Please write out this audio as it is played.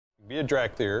Be a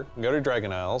Drakthir, go to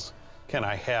Dragon Isles. Can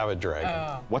I have a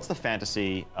dragon? What's the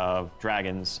fantasy of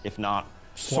dragons, if not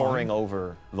soaring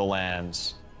over the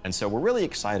lands? And so we're really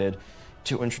excited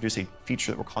to introduce a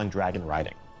feature that we're calling dragon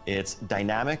riding. It's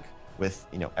dynamic with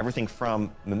everything from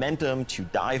momentum to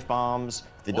dive bombs,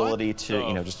 the ability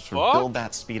to just sort of build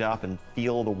that speed up and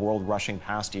feel the world rushing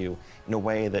past you in a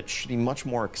way that should be much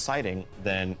more exciting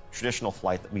than traditional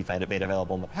flight that we've made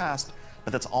available in the past,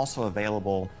 but that's also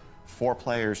available for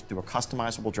players through a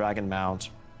customizable dragon mount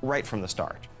right from the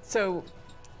start. So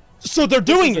they're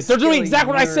doing it. They're doing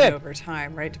exactly what I said. Over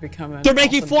time, right, to become a They're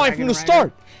making flying from the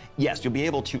start. Yes, you'll be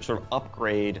able to sort of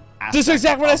upgrade this is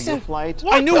exactly what I said. Flight.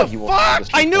 I knew it. Fuck!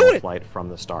 I knew it. Flight from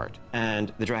the start.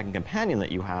 And the dragon companion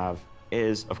that you have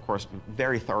is, of course,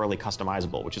 very thoroughly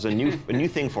customizable, which is a new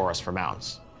thing for us for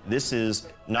mounts. This is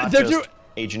not just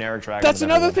a generic dragon. That's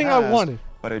another thing I wanted.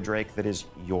 But a drake that is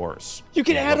yours. You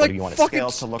can add like you want its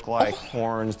scales to look like,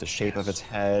 horns, the shape of its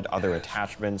head, other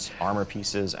attachments, armor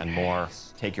pieces, and more.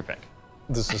 Take your pick.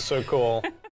 This is so cool.